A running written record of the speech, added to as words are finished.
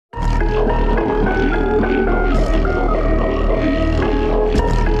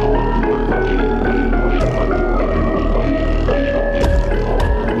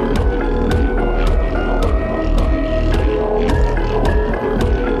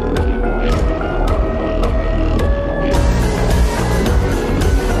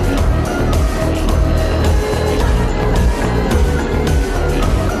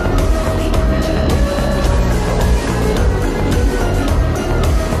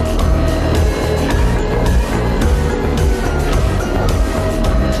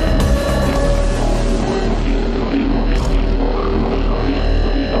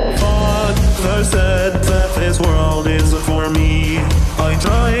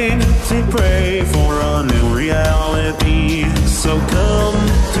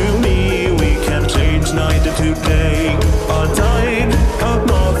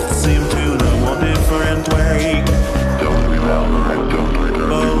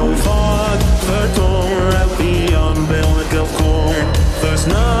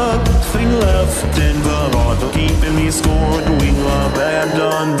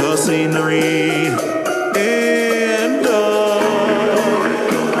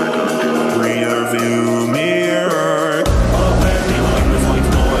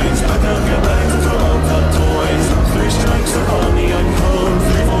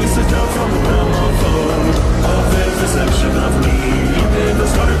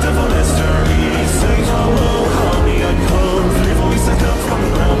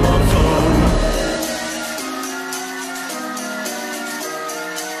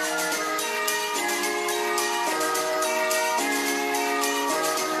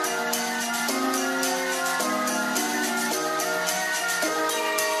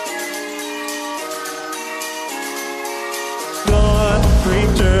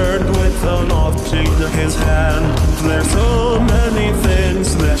returned with an object in his hand. There's so many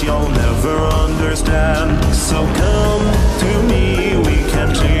things that you'll never understand. So come to me, we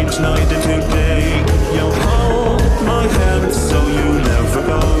can change night into day. You'll hold my hand so you never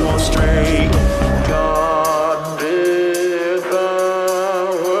go astray. God is the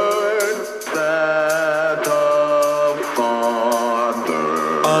word that the Father.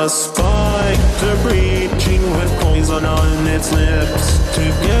 A spider breaching with poison on its lips. To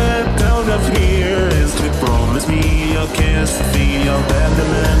get out of here is to promise me a kiss. The abandoned